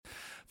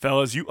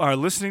Fellas, you are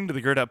listening to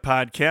the Gird Up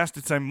Podcast.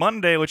 It's a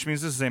Monday, which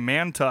means this is a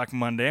Man Talk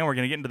Monday, and we're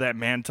going to get into that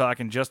Man Talk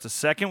in just a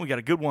second. We got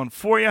a good one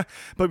for you,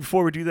 but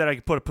before we do that,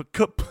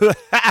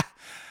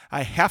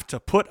 I have to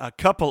put a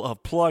couple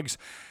of plugs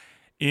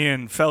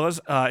in, fellas.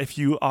 If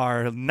you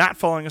are not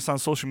following us on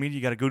social media,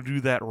 you got to go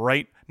do that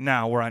right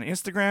now. We're on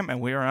Instagram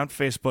and we are on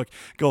Facebook.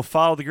 Go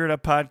follow the Gird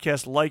Up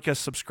Podcast, like us,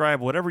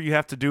 subscribe, whatever you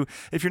have to do.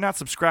 If you're not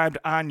subscribed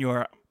on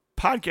your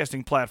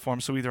podcasting platform,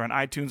 so either on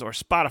iTunes or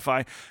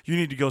Spotify, you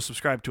need to go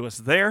subscribe to us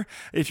there.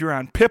 If you're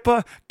on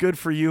Pippa, good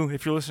for you.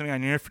 If you're listening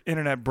on your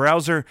internet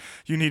browser,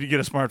 you need to get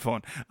a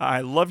smartphone.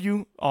 I love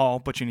you all,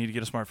 but you need to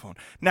get a smartphone.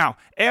 Now,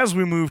 as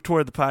we move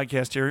toward the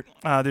podcast here,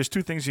 there's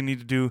two things you need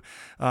to do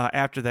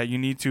after that. You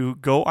need to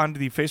go onto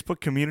the Facebook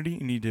community.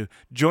 You need to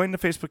join the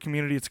Facebook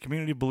community. It's a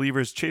community of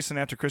believers chasing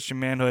after Christian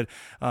manhood,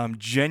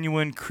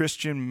 genuine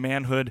Christian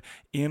manhood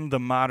in the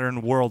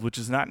modern world, which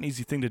is not an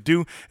easy thing to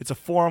do. It's a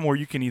forum where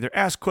you can either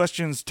ask questions,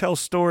 tell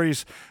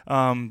stories.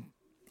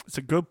 It's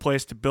a good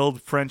place to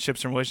build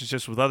friendships and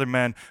relationships with other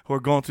men who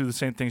are going through the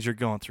same things you're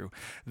going through.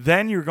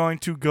 Then you're going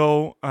to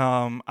go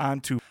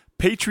onto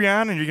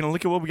Patreon, and you're going to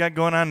look at what we got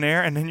going on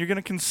there, and then you're going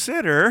to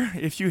consider,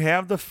 if you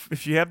have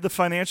the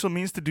financial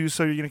means to do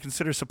so, you're going to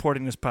consider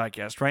supporting this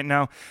podcast. Right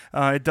now,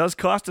 it does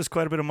cost us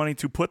quite a bit of money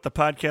to put the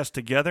podcast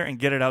together and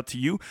get it out to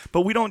you,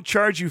 but we don't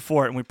charge you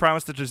for it, and we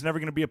promise that there's never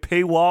going to be a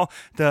paywall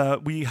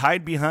that we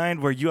hide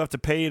behind where you have to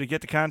pay to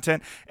get the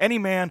content. Any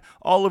man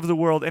all over the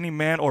world, any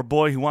man or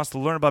boy who wants to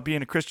learn about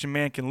being a Christian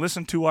man can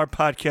listen to our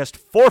podcast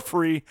for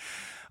free.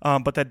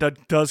 But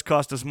that does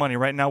cost us money.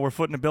 Right now, we're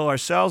footing the bill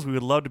ourselves. We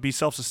would love to be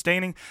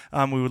self-sustaining.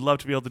 We would love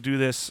to be able to do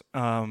this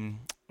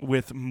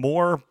with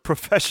more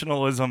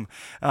professionalism.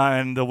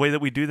 And the way that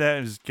we do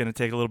that is going to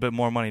take a little bit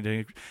more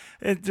money.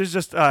 There's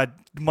just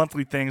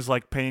monthly things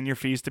like paying your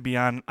fees to be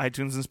on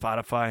iTunes and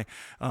Spotify,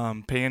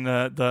 paying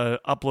the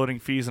uploading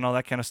fees and all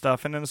that kind of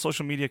stuff. And then the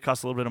social media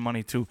costs a little bit of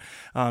money too,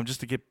 just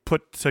to get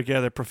put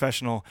together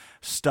professional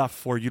stuff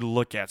for you to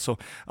look at. So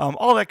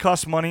all that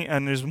costs money,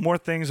 and there's more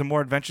things and more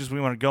adventures we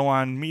want to go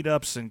on,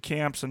 meetups and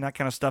camps and that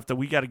kind of stuff that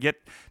we got to get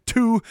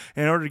to.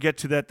 In order to get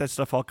to that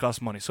stuff all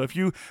costs money. So if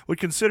you would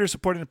consider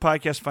supporting the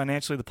podcast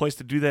financially, the place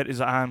to do that is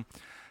on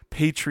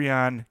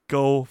Patreon.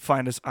 Go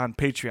find us on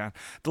Patreon.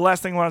 The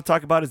last thing I want to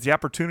talk about is the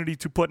opportunity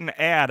to put an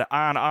ad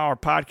on our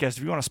podcast. If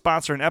you want to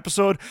sponsor an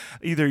episode,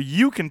 either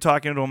you can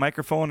talk into a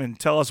microphone and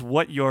tell us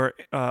what your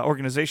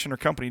organization or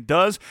company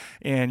does,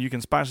 and you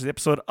can sponsor the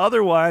episode.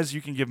 Otherwise,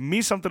 you can give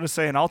me something to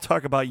say, and I'll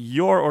talk about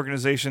your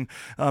organization,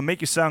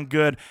 make you sound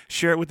good,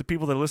 share it with the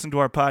people that listen to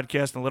our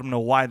podcast, and let them know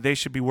why they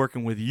should be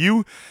working with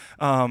you.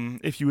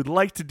 If you would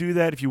like to do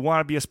that, if you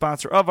want to be a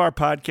sponsor of our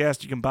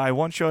podcast, you can buy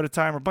one show at a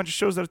time or a bunch of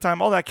shows at a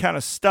time, all that kind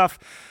of stuff.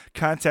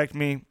 Contact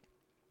me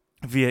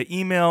via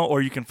email,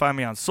 or you can find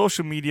me on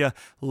social media.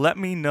 Let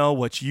me know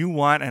what you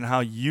want and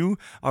how you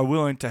are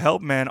willing to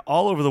help men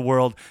all over the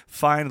world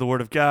find the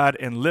Word of God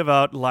and live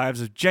out lives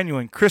of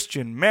genuine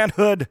Christian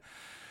manhood.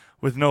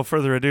 With no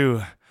further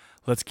ado,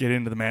 let's get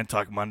into the Man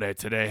Talk Monday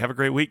today. Have a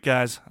great week,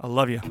 guys. I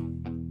love you.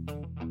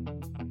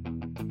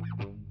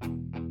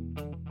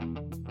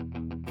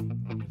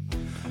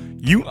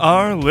 You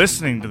are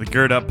listening to the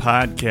Gird Up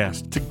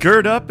Podcast. To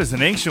gird up is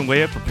an ancient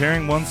way of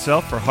preparing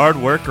oneself for hard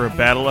work or a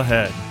battle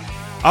ahead.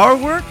 Our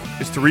work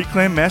is to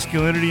reclaim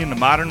masculinity in the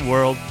modern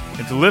world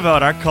and to live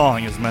out our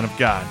calling as men of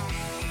God.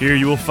 Here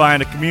you will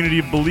find a community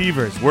of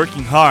believers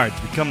working hard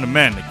to become the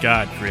men that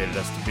God created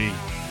us to be.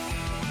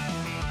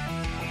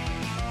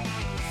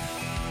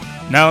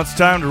 Now it's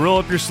time to roll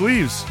up your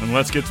sleeves and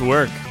let's get to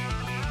work.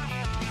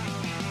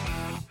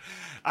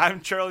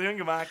 I'm Charlie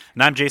Ungemach.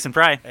 And I'm Jason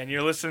Fry. And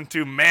you're listening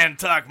to Man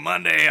Talk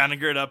Monday on the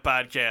Gird Up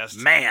Podcast.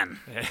 Man.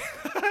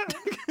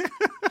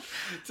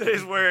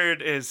 Today's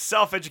word is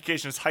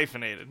self-education. It's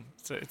hyphenated.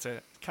 It's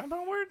a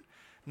compound word?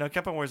 No,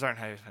 compound words aren't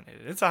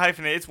hyphenated. It's a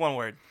hyphenated. It's one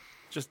word.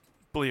 Just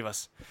believe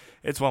us.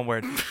 It's one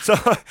word. So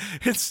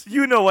it's,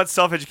 you know what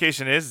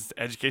self-education is. It's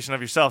education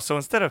of yourself. So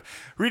instead of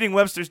reading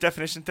Webster's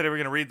definition today, we're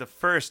going to read the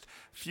first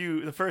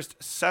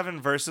 7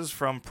 verses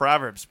from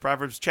Proverbs.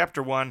 Proverbs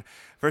chapter 1,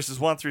 verses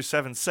 1 through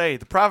 7 say,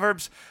 "The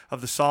Proverbs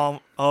of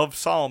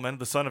Solomon,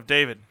 the son of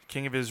David,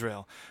 king of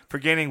Israel, for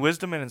gaining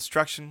wisdom and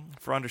instruction,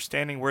 for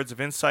understanding words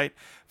of insight,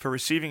 for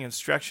receiving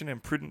instruction in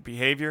prudent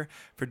behavior,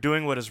 for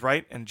doing what is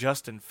right and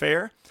just and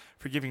fair,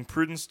 for giving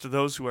prudence to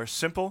those who are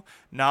simple,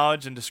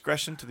 knowledge and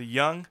discretion to the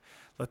young.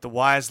 Let the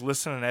wise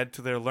listen and add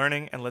to their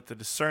learning, and let the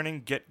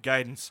discerning get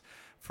guidance.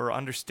 For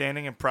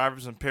understanding in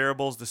proverbs and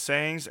parables, the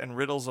sayings and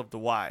riddles of the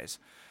wise.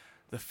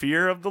 The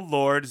fear of the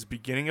Lord is the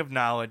beginning of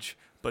knowledge,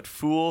 but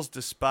fools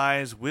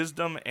despise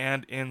wisdom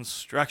and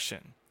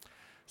instruction."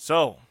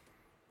 So,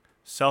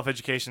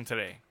 self-education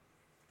today.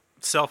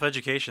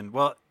 Self-education.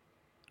 Well,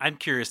 I'm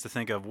curious to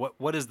think of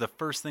what is the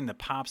first thing that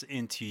pops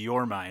into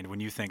your mind when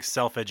you think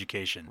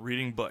self-education?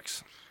 Reading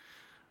books.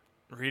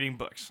 Reading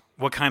books.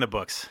 What kind of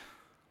books?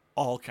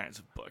 All kinds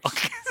of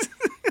books.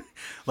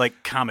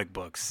 Like comic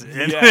books.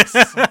 Yes.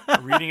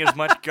 Reading as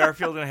much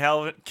Garfield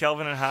and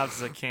Calvin and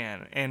Hobbes as I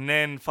can. And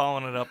then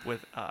following it up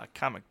with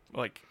comic,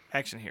 like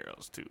action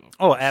heroes too.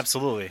 Oh,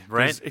 absolutely,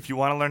 right? 'Cause if you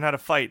want to learn how to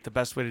fight, the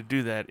best way to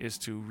do that is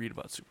to read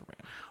about Superman.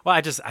 Well,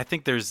 I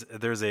think there's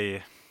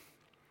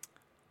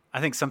I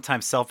think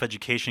sometimes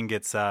self-education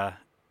gets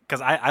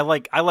because I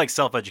like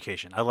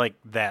self-education. I like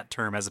that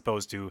term as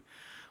opposed to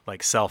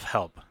like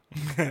self-help.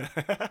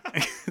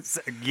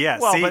 Yeah,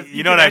 Well, see, but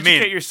you know what I mean?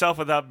 Educate yourself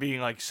without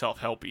being like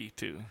self-helpy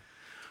too.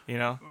 You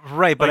know,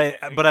 Right, but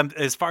Like- I'm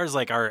as far as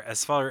like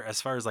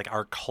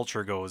our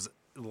culture goes,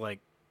 like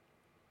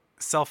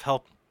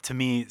self-help to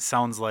me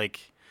sounds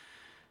like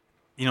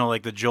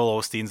like the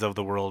Joel Osteens of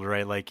the world,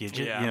 right? Like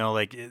Yeah.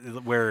 like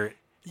where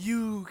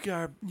you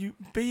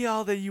be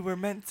all that you were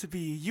meant to be.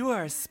 You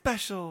are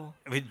special.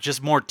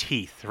 just more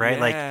teeth, right?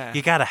 Yeah. Like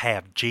you got to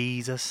have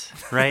Jesus,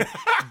 right?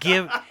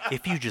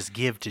 If you just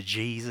give to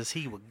Jesus,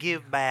 he will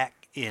give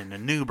back in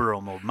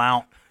innumerable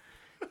amount.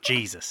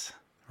 Jesus,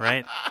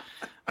 right?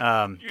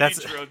 That's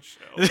need your own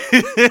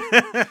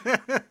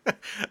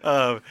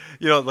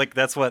show. like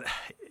that's what,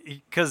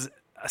 because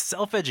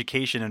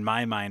self-education in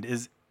my mind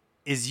is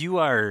you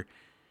are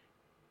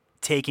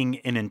taking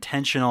an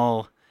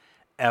intentional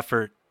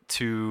effort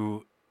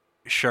to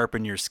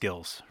sharpen your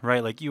skills,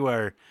 right? Like you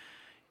are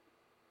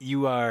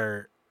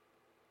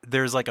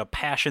there's like a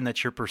passion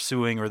that you're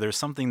pursuing, or there's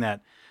something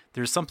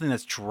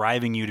that's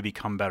driving you to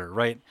become better,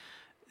 right?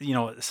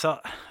 So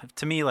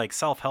to me, like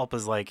self-help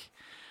is like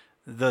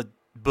the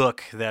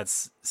book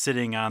that's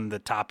sitting on the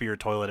top of your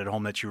toilet at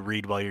home that you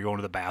read while you're going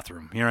to the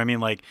bathroom. You know what I mean?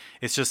 Like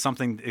it's just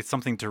something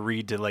to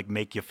read to like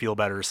make you feel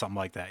better or something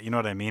like that. You know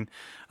what I mean?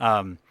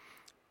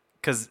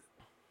 Because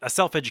a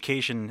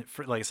self-education,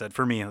 like I said,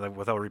 for me, like,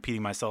 without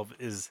repeating myself,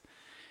 is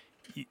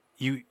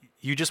you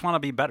just want to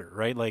be better,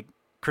 right? Like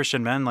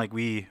Christian men, like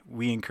we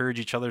encourage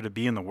each other to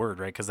be in the Word,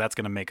 right? Because that's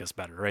going to make us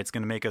better, right? It's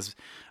going to make us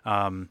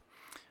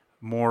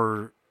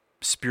more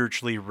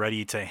spiritually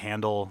ready to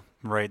handle,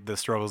 right, the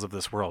struggles of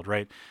this world,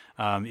 right?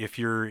 If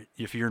you're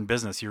in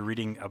business, you're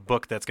reading a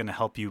book that's going to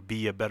help you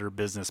be a better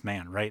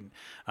businessman, right?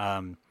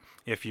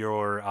 If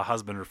you're a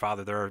husband or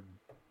father, there are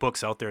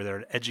books out there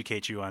that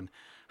educate you on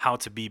how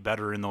to be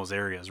better in those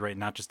areas, right?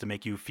 Not just to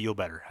make you feel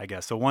better, I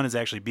guess. So one is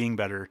actually being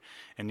better,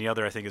 and the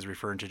other, I think, is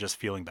referring to just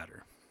feeling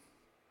better.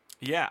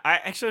 Yeah, I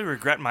actually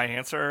regret my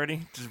answer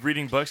already. Just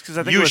reading books because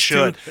I think You it was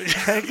should. Too, I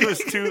think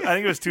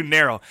it was too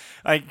narrow.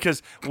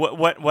 Because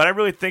what I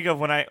really think of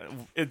when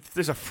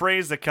there's a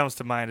phrase that comes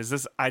to mind is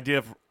this idea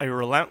of a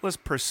relentless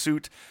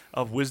pursuit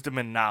of wisdom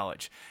and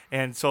knowledge.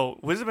 And so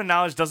wisdom and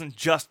knowledge doesn't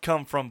just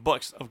come from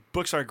books.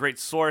 Books are a great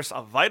source,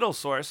 a vital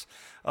source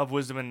of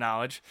wisdom and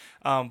knowledge.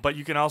 But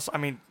you can also,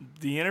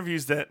 the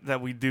interviews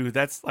that we do,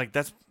 that's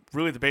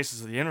really the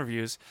basis of the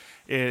interviews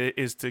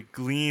is to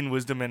glean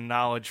wisdom and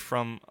knowledge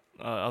from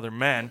other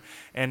men,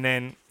 and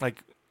then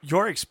like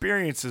your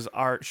experiences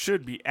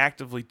should be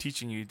actively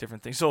teaching you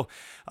different things. So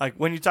like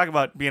when you talk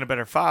about being a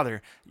better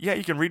father, yeah,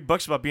 you can read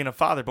books about being a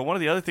father, but one of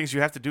the other things you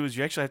have to do is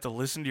you actually have to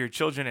listen to your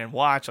children and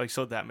watch, like,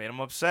 so that made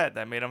them upset,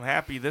 that made them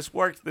happy, this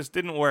worked, this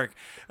didn't work,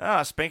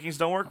 spankings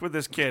don't work with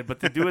this kid, but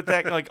they do it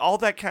that, like, all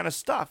that kind of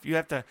stuff. You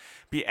have to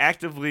be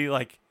actively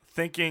like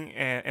thinking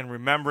and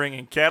remembering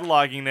and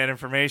cataloging that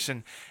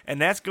information,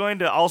 and that's going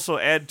to also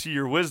add to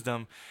your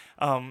wisdom.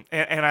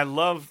 And I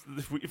love,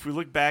 if we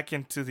look back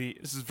into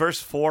this is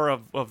verse 4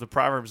 of the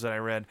Proverbs that I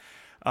read,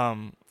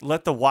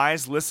 let the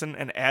wise listen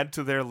and add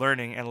to their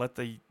learning, and let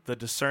the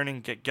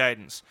discerning get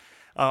guidance.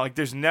 Like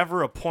there's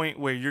never a point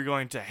where you're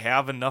going to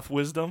have enough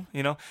wisdom,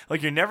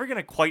 like you're never going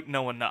to quite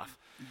know enough.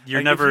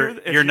 You're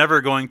Like, you're never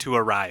going to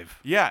arrive.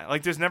 Yeah,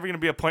 like there's never going to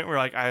be a point where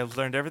like I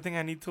learned everything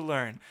I need to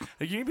learn.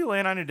 Like you can be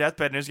laying on your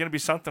deathbed and there's going to be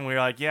something where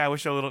you're like, yeah, I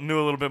wish I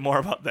knew a little bit more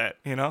about that,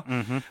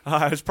 Mm-hmm.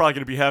 I was probably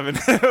going to be heaven.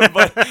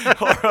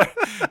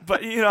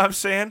 but you know what I'm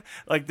saying?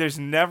 Like there's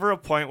never a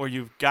point where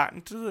you've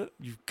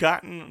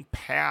gotten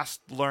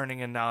past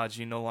learning and knowledge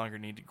you no longer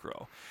need to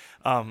grow.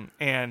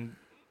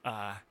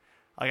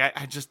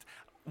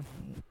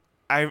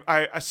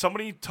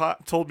 Somebody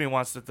told me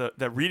once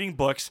that reading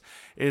books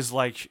is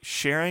like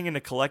sharing in the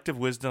collective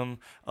wisdom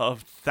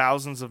of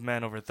thousands of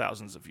men over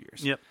thousands of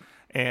years. Yep.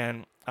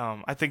 And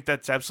I think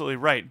that's absolutely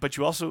right. But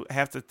you also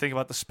have to think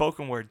about the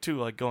spoken word too,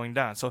 like going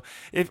down. So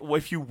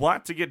if you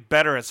want to get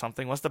better at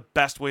something, what's the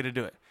best way to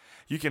do it?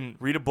 You can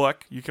read a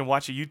book, you can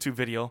watch a YouTube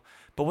video,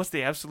 but what's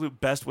the absolute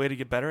best way to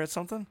get better at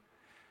something?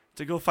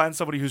 To go find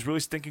somebody who's really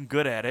stinking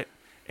good at it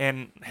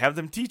and have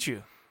them teach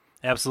you.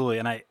 Absolutely.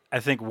 And I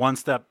think one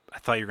step, I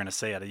thought you were going to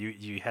say it.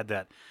 You had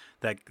that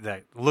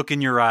look in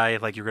your eye,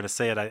 like you were going to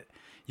say it.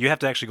 You have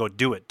to actually go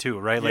do it too,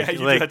 right? Like, Yeah,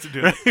 you have to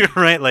do it.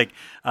 Right? Like,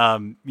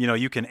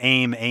 you can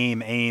aim,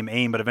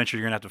 but eventually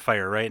you're going to have to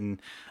fire, right?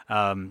 And,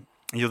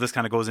 this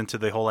kind of goes into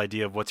the whole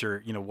idea of what's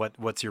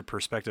your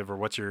perspective or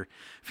what's your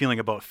feeling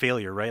about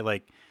failure, right?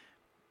 Like,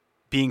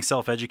 being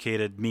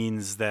self-educated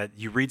means that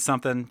you read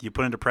something, you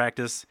put into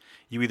practice,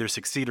 you either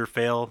succeed or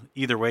fail.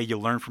 Either way, you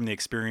learn from the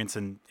experience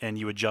and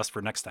you adjust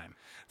for next time.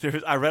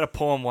 I read a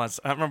poem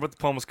once. I don't remember what the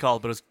poem was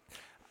called, but it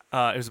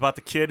was about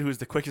the kid who was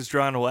the quickest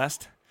draw in the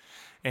West.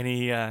 and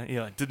he,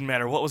 it didn't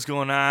matter what was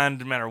going on,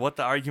 didn't matter what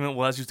the argument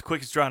was. He was the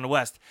quickest draw in the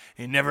West.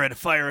 He never had to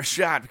fire a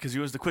shot because he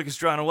was the quickest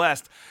draw in the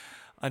West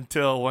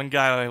until one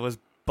guy was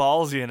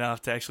ballsy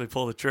enough to actually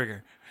pull the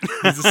trigger.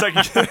 He's the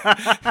second.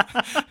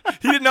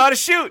 He didn't know how to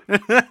shoot.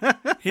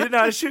 He didn't know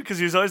how to shoot because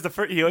he was always the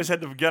first. He always had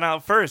the gun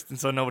out first, and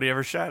so nobody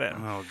ever shot at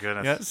him. Oh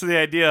goodness. Yeah. So the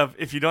idea of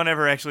if you don't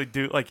ever actually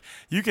do, like,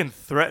 you can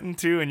threaten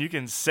to and you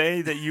can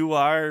say that you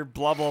are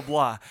blah blah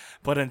blah,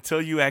 but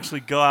until you actually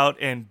go out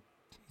and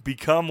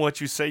become what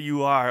you say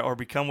you are or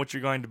become what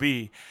you're going to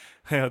be,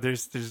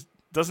 there's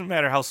doesn't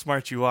matter how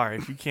smart you are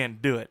if you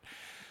can't do it.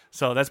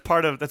 So that's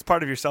part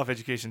of your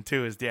self-education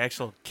too, is the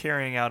actual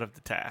carrying out of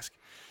the task.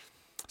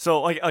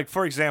 So, like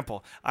for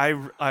example, I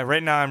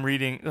right now I'm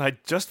reading. I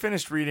just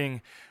finished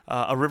reading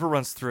A River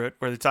Runs Through It,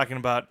 where they're talking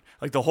about,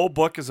 like, the whole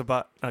book is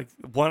about, like,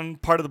 one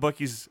part of the book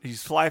he's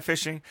fly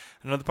fishing,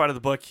 another part of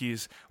the book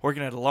he's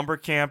working at a lumber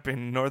camp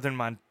in northern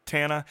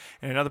Montana,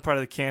 and another part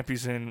of the camp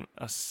he's in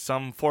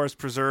some forest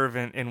preserve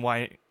in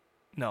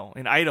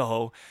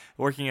Idaho,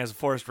 working as a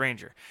forest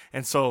ranger.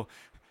 And so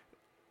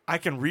I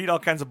can read all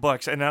kinds of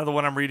books. And another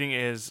one I'm reading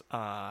is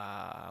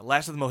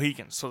Last of the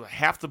Mohicans. So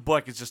half the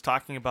book is just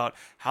talking about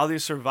how they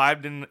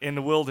survived in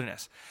the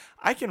wilderness.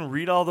 I can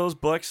read all those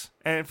books.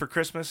 And for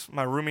Christmas,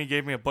 my roomie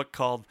gave me a book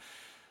called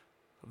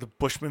The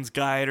Bushman's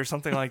Guide or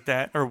something like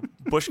that, or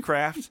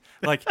Bushcraft.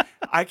 Like,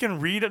 I can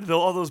read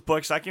all those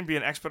books. I can be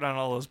an expert on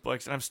all those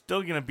books. And I'm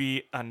still going to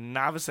be a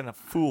novice and a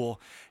fool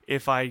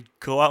if I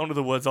go out into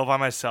the woods all by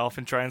myself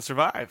and try and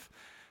survive.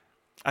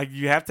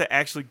 You have to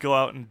actually go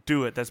out and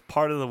do it. That's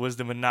part of the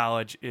wisdom and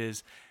knowledge,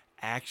 is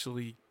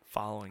actually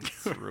following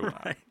through.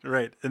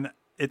 Right. And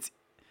it's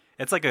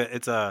like I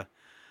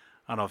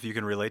don't know if you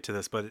can relate to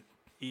this, but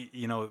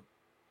you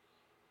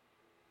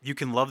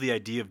can love the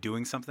idea of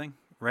doing something,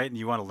 right? And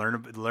you want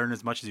to learn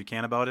as much as you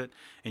can about it,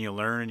 and you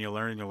learn and you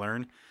learn and you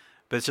learn.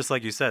 But it's just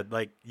like you said,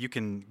 like, you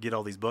can get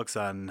all these books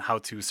on how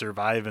to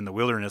survive in the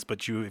wilderness,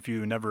 but if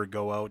you never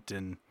go out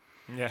and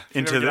if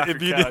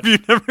you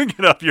never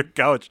get off your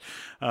couch,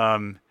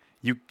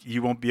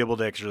 you won't be able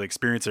to actually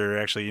experience it or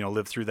actually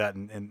live through that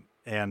and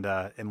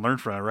learn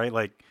from it, right?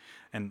 Like,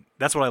 and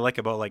that's what I like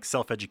about, like,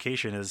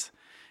 self-education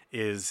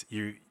is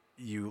you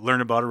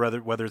learn about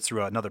it whether it's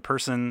through another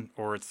person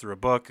or it's through a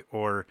book,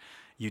 or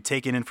you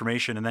take in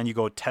information and then you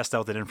go test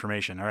out that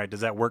information. All right, does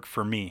that work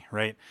for me?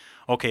 Right?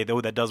 Okay,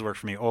 though, that does work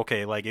for me.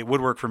 Okay, like, it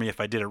would work for me if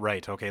I did it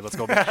right. Okay, let's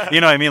go back.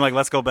 You know what I mean? Like,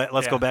 let's go back.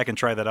 Let's go back and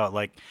try that out.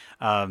 Like,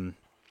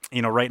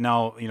 right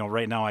now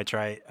I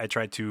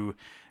try to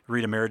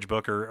read a marriage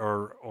book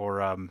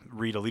or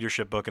read a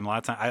leadership book, and a lot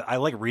of times I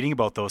like reading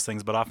about those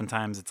things, but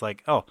oftentimes it's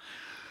like, oh,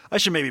 I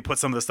should maybe put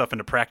some of this stuff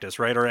into practice,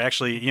 right? Or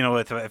actually,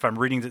 if I'm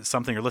reading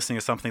something or listening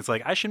to something, it's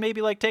like, I should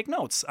maybe, like, take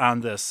notes on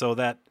this, so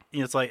that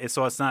it's like,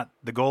 so it's not,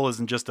 the goal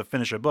isn't just to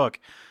finish a book,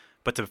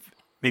 but to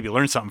maybe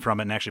learn something from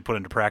it and actually put it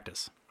into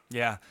practice.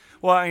 Yeah.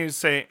 Well, I would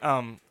say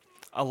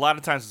a lot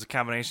of times it's a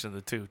combination of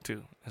the two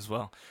too, as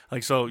well.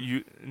 Like, so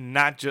you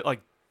not just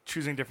like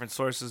choosing different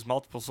sources,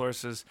 multiple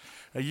sources.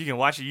 You can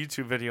watch a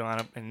YouTube video on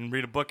it and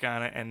read a book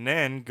on it, and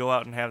then go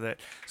out and have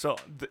that. So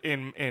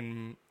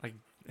in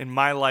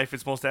my life,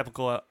 it's most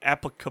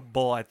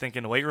applicable, I think,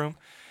 in the weight room.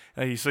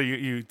 So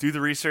you do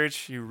the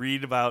research, you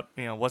read about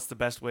what's the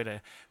best way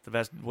to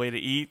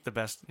eat, the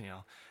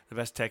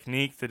best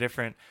technique, the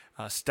different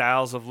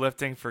styles of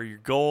lifting for your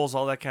goals,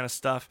 all that kind of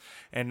stuff,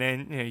 and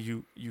then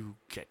you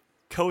get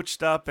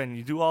coached up and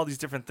you do all these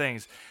different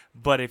things.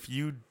 But if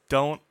you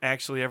don't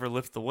actually ever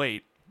lift the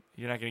weight,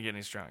 you're not going to get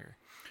any stronger.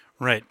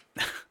 Right.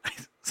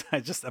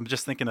 I'm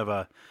just thinking of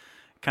a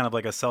kind of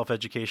like a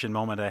self-education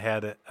moment I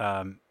had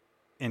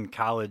in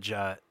college.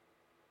 I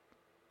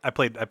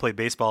played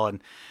baseball,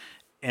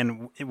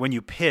 and when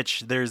you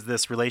pitch, there's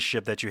this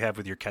relationship that you have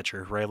with your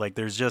catcher, right? Like,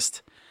 there's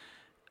just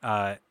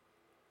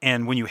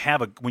and when you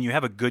have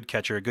a good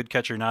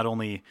catcher not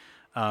only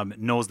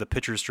knows the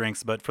pitcher's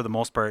strengths, but for the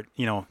most part,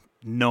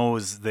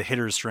 knows the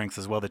hitter's strengths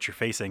as well that you're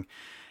facing.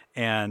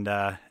 And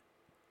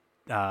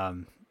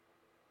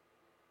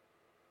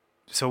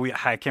so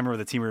I can't remember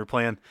the team we were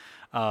playing,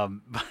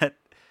 but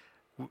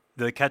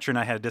the catcher and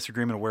I had a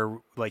disagreement where,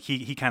 like,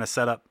 he kind of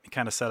set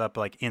up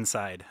like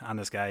inside on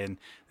this guy,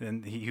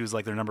 and he was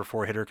like their number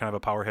 4 hitter, kind of a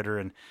power hitter,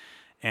 and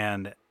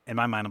in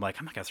my mind I'm like,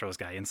 I'm not gonna throw this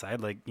guy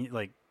inside, like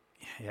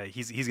yeah,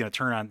 he's gonna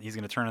turn on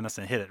this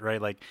and hit it,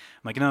 right? Like,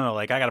 I'm like, no,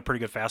 like, I got a pretty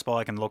good fastball,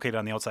 I can locate it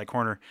on the outside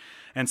corner,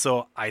 and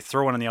so I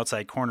throw it on the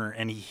outside corner,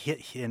 and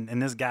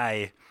and this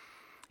guy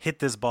hit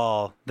this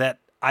ball that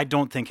I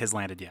don't think has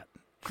landed yet.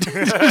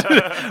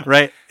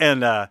 Right.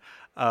 And I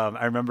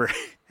remember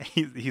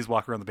he's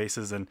walking around the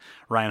bases, and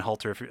Ryan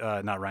Halter,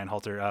 not Ryan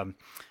Halter, I know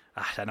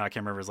I can't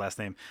remember his last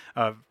name.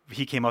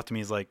 He came up to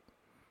me, he's like,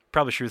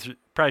 probably should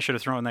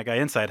have thrown that guy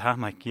inside, huh? I'm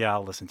like, yeah,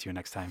 I'll listen to you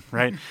next time,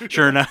 right?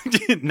 Sure enough,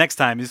 next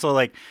time. He's so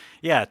like,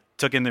 yeah,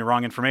 took in the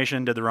wrong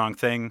information, did the wrong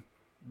thing,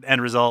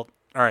 end result,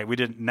 all right,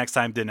 next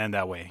time didn't end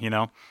that way,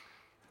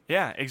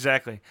 Yeah,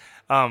 exactly.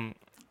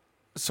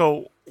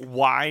 So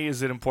why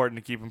is it important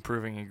to keep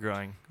improving and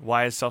growing?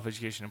 Why is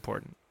self-education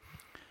important?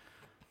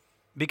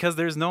 Because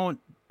there's no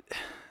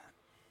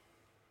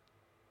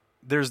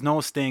there's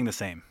no staying the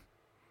same.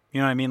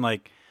 You know what I mean?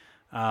 Like,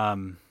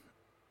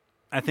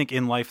 I think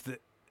in life,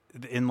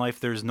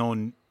 there's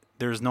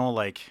no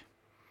like,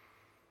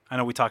 I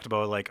know we talked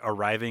about like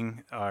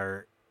arriving,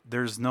 or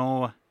there's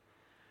no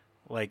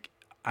like,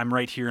 I'm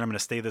right here and I'm going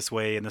to stay this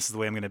way and this is the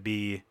way I'm going to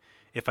be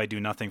if I do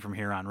nothing from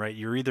here on, right?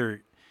 You're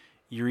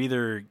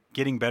either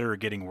getting better or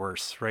getting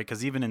worse, right?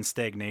 Because even in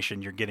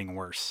stagnation, you're getting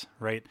worse,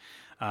 right?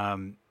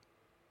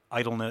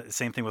 Idleness,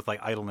 same thing with like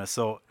idleness.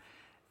 So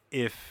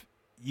if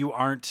you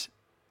aren't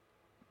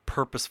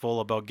purposeful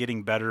about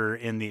getting better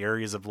in the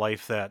areas of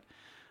life that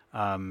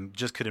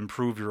just could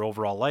improve your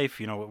overall life,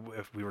 you know,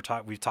 if we've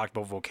talked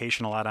about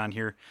vocation a lot on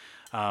here,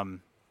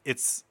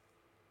 it's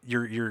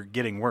you're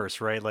getting worse,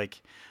 right?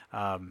 Like,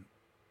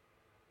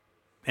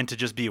 and to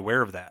just be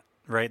aware of that,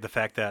 right? The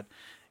fact that,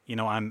 you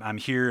know, I'm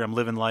here, I'm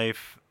living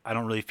life. I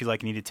don't really feel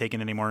like I need to take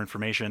in any more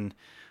information.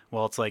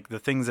 Well, it's like the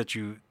things that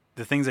you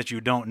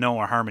don't know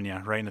are harming you,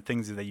 right? And the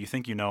things that you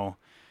think you know,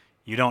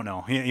 you don't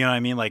know. You know what I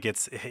mean? Like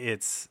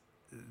it's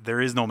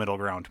there is no middle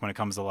ground when it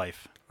comes to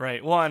life.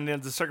 Right. Well, and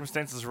the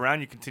circumstances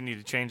around you continue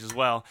to change as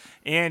well,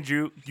 and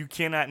you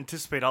cannot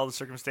anticipate all the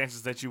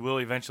circumstances that you will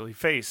eventually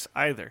face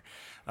either.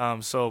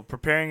 So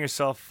preparing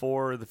yourself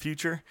for the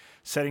future,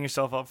 setting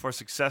yourself up for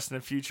success in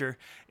the future,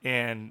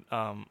 and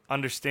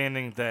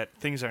understanding that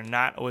things are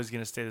not always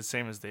going to stay the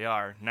same as they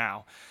are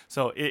now.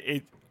 So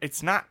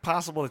it's not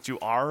possible that you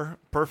are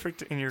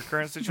perfect in your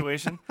current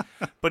situation,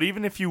 but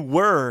even if you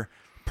were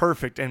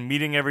perfect and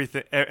meeting every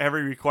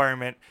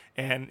requirement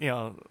and, you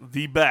know,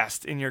 the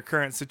best in your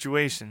current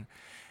situation,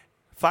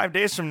 5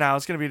 days from now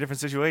it's going to be a different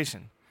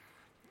situation,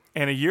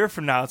 and a year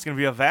from now it's going to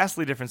be a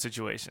vastly different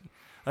situation.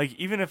 Like,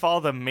 even if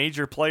all the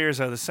major players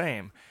are the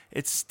same,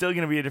 it's still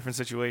going to be a different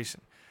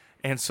situation.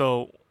 And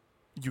so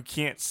you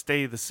can't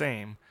stay the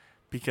same,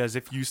 because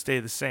if you stay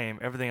the same,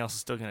 everything else is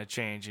still going to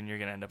change and you're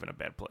going to end up in a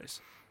bad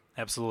place.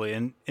 Absolutely.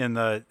 And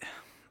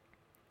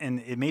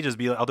it may just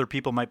be other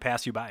people might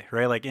pass you by,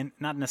 right? Like, and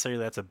not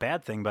necessarily that's a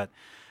bad thing, but,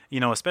 you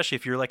know, especially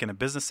if you're like in a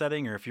business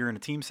setting or if you're in a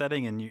team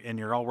setting and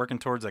you're all working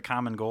towards a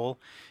common goal,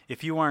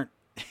 if you aren't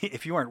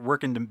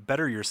working to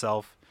better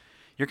yourself,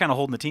 you're kind of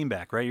holding the team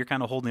back, right? You're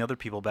kind of holding the other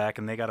people back,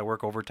 and they got to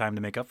work overtime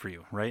to make up for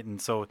you, right?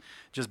 And so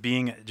just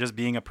being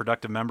a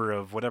productive member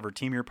of whatever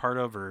team you're part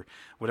of or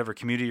whatever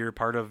community you're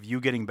part of, you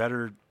getting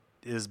better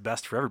is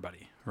best for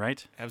everybody,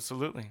 right?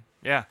 Absolutely.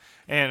 Yeah.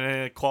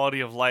 And quality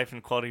of life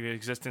and quality of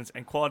existence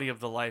and quality of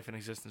the life and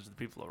existence of the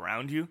people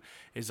around you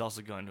is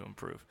also going to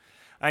improve.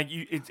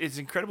 It's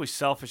incredibly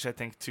selfish, I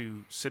think,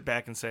 to sit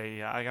back and say,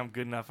 yeah, I'm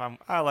good enough.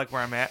 I like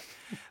where I'm at.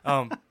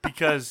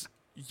 Because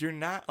you're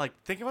not, like,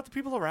 think about the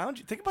people around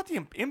you. Think about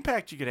the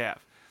impact you could have.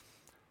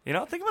 You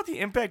know, think about the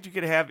impact you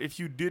could have if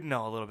you did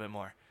know a little bit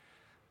more.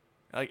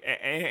 Like,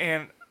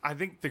 and I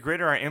think the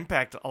greater our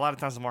impact, a lot of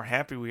times the more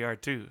happy we are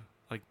too.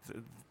 Like,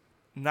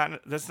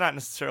 that's not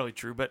necessarily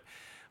true, but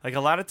like,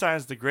 a lot of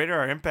times the greater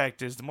our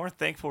impact is, the more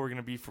thankful we're going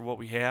to be for what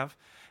we have,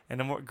 and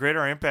the more greater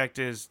our impact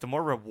is, the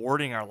more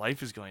rewarding our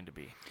life is going to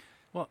be.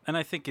 Well, and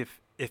I think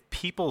if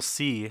people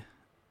see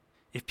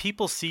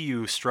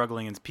you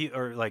struggling and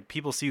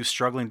people see you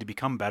struggling to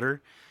become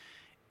better,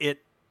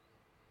 it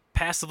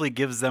passively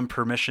gives them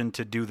permission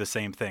to do the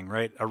same thing,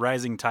 right? A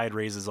rising tide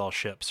raises all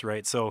ships,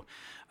 right? So,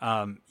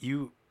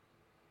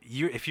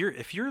 if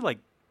you're like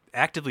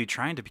actively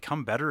trying to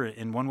become better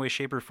in one way,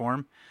 shape, or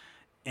form,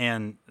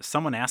 and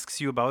someone asks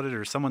you about it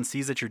or someone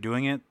sees that you're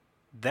doing it,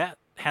 that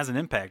has an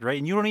impact, right?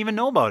 And you don't even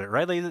know about it,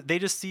 right? Like, they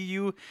just see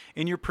you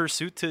in your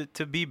pursuit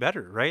to be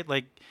better, right?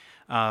 Like,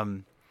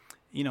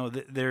 you know,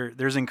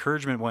 there's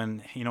encouragement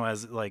when, you know,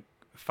 as like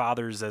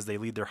fathers, as they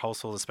lead their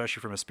household,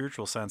 especially from a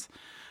spiritual sense,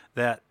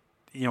 that,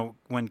 you know,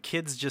 when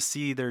kids just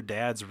see their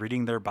dads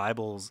reading their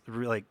Bibles,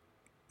 like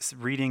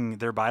reading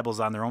their Bibles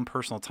on their own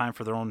personal time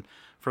for their own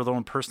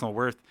personal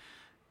worth,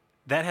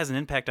 that has an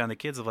impact on the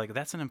kids of like,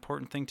 that's an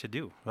important thing to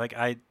do. Like,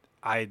 I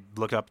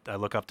look up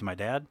to my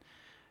dad.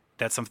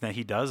 That's something that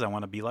he does. I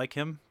want to be like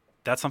him.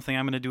 That's something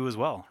I'm going to do as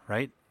well,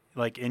 right?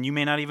 Like, and you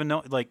may not even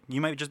know, like,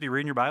 you might just be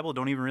reading your Bible,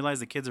 don't even realize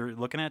the kids are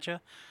looking at you,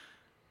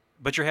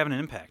 but you're having an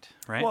impact,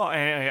 right? Well,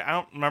 I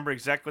don't remember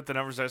exactly what the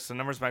numbers are, so the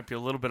numbers might be a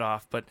little bit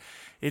off, but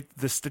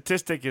the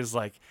statistic is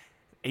like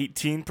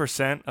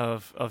 18%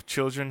 of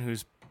children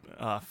whose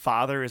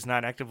father is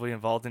not actively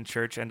involved in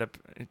church end up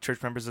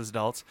church members as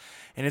adults,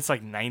 and it's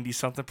like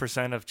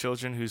 90-something% of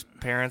children whose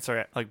parents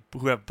are like,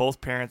 who have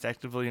both parents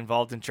actively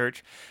involved in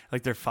church,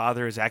 like their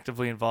father is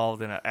actively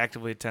involved and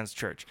actively attends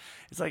church.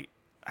 It's like,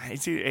 I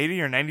see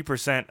 80 or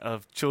 90%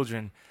 of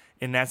children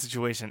in that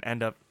situation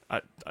end up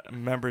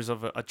members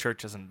of a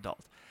church as an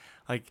adult.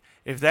 Like,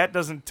 if that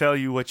doesn't tell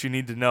you what you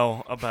need to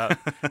know about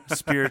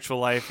spiritual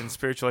life and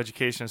spiritual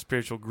education and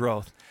spiritual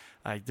growth,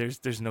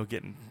 there's no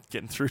getting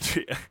through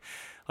to you.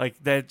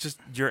 Like, that, just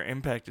your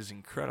impact is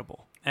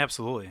incredible.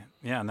 Absolutely.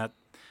 Yeah. And that,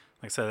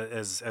 like I said,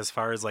 as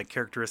far as like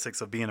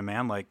characteristics of being a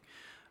man, like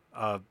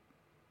a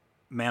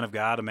man of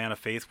God, a man of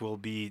faith will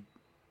be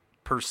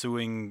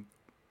pursuing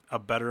a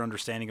better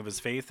understanding of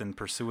his faith and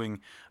pursuing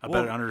a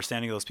better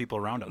understanding of those people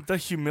around him. The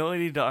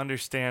humility to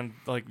understand,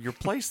 like, your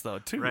place, though,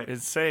 too. Right.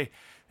 Is say,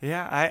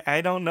 Yeah,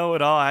 I don't know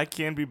it all. I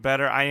can be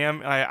better.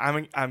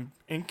 I'm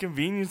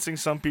inconveniencing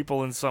some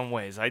people in some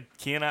ways. I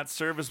cannot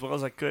serve as well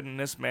as I could in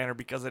this manner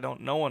because I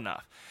don't know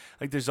enough.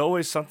 Like, there's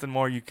always something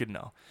more you could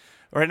know.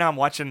 Right now I'm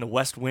watching The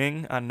West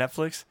Wing on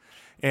Netflix,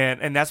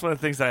 and that's one of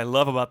the things that I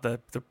love about the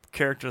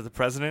character of the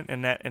president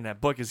in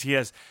that book is he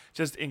has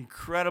just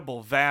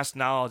incredible, vast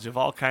knowledge of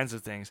all kinds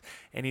of things,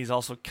 and he's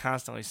also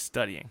constantly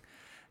studying.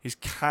 He's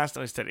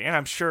constantly studying, and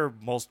I'm sure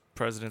most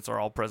presidents or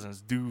all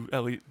presidents do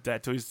at least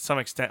that to some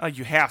extent. Like,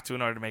 you have to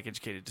in order to make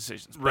educated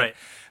decisions, but,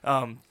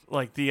 Right?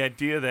 like the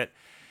idea that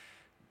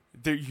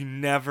you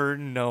never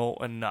know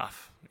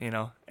enough, you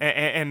know.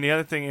 And the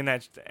other thing in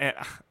that,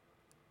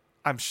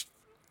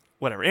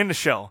 whatever in the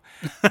show,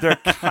 they're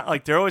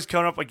like they're always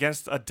coming up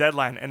against a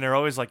deadline, and they're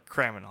always like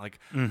cramming. Like,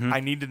 I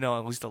need to know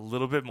at least a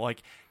little bit more.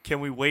 Like, can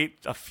we wait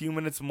a few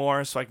minutes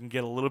more so I can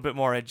get a little bit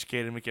more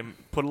educated and we can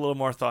put a little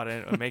more thought in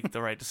it and make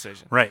the right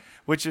decision? Right.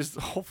 Which is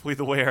hopefully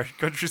the way our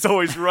country's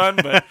always run,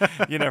 but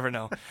you never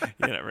know.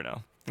 You never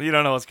know. You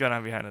don't know what's going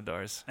on behind the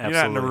doors. Absolutely.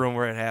 You're not in the room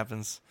where it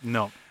happens.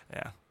 No.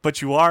 Yeah.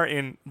 But you are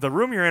in the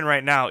room you're in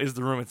right now is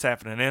the room it's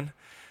happening in.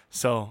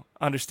 So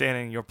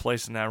understanding your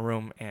place in that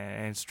room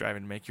and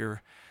striving to make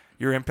your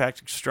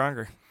impact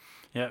stronger.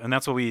 Yeah, and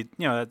that's what we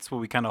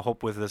kind of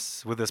hope with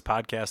this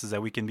podcast is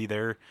that we can be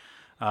there.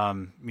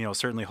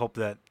 Certainly hope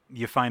that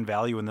you find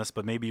value in this,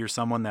 but maybe you're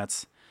someone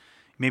that's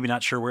maybe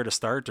not sure where to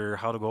start or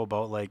how to go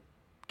about like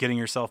getting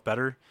yourself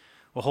better.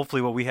 Well,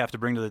 hopefully what we have to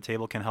bring to the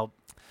table can help.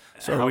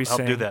 So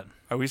help do that.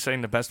 Are we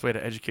saying the best way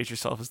to educate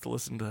yourself is to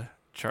listen to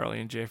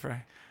Charlie and Jay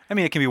Fry? I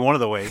mean, it can be one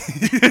of the ways.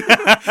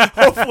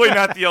 Hopefully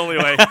not the only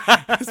way.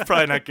 It's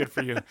probably not good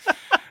for you.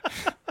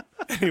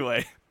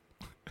 Anyway.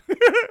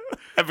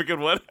 Have a good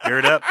one. Hear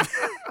it up.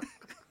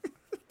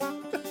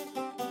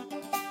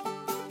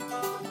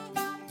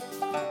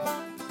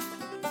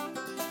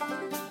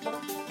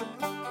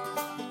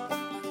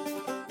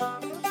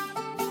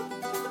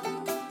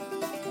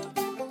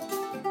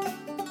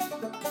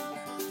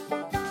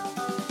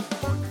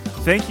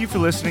 Thank you for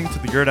listening to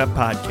the Gird Up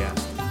Podcast.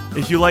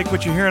 If you like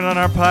what you're hearing on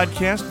our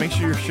podcast, make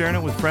sure you're sharing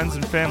it with friends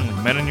and family,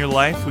 men in your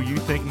life who you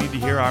think need to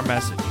hear our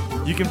message.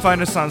 You can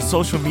find us on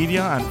social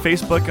media, on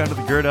Facebook under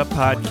the Gird Up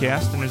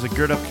Podcast, and there's a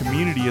Gird Up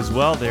community as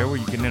well there where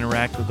you can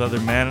interact with other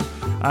men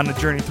on the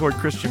journey toward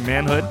Christian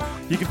manhood.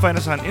 You can find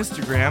us on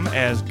Instagram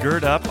as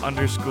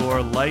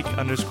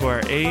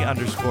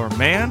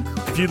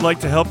girdup_like_a_man. If you'd like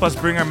to help us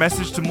bring our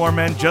message to more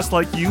men just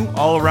like you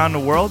all around the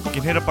world, you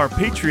can hit up our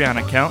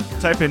Patreon account.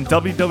 Type in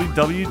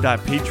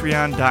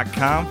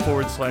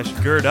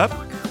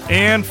www.patreon.com/girdup.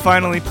 And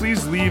finally,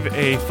 please leave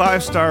a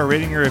 5-star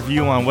rating or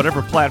review on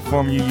whatever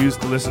platform you use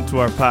to listen to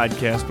our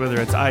podcast, whether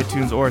it's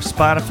iTunes or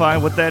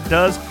Spotify. What that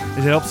does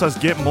is it helps us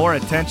get more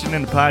attention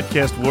in the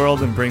podcast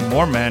world and bring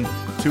more men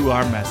to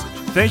our message.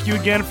 Thank you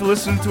again for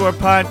listening to our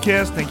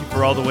podcast. Thank you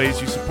for all the ways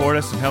you support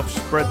us and help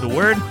spread the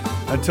word.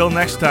 Until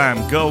next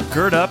time, go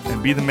gird up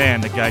and be the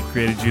man that God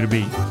created you to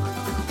be.